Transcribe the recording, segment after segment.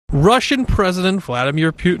Russian President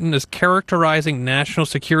Vladimir Putin is characterizing National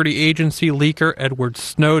Security Agency leaker Edward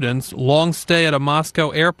Snowden's long stay at a Moscow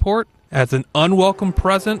airport as an unwelcome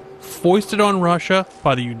present foisted on Russia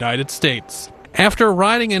by the United States. After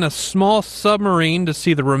riding in a small submarine to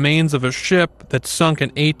see the remains of a ship that sunk in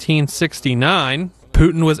 1869,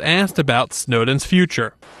 Putin was asked about Snowden's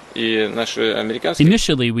future.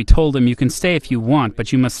 Initially, we told him, you can stay if you want,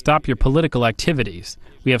 but you must stop your political activities.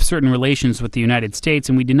 We have certain relations with the United States,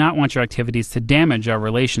 and we do not want your activities to damage our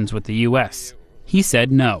relations with the U.S. He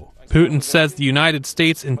said no. Putin says the United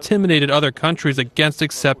States intimidated other countries against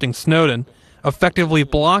accepting Snowden, effectively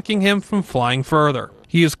blocking him from flying further.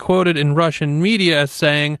 He is quoted in Russian media as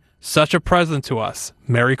saying, "Such a present to us.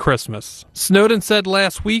 Merry Christmas." Snowden said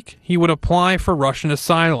last week he would apply for Russian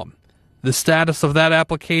asylum. The status of that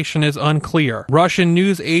application is unclear. Russian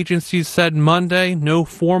news agencies said Monday no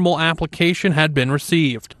formal application had been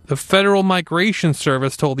received. The Federal Migration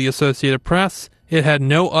Service told the Associated Press it had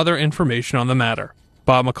no other information on the matter.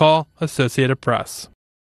 Bob McCall, Associated Press.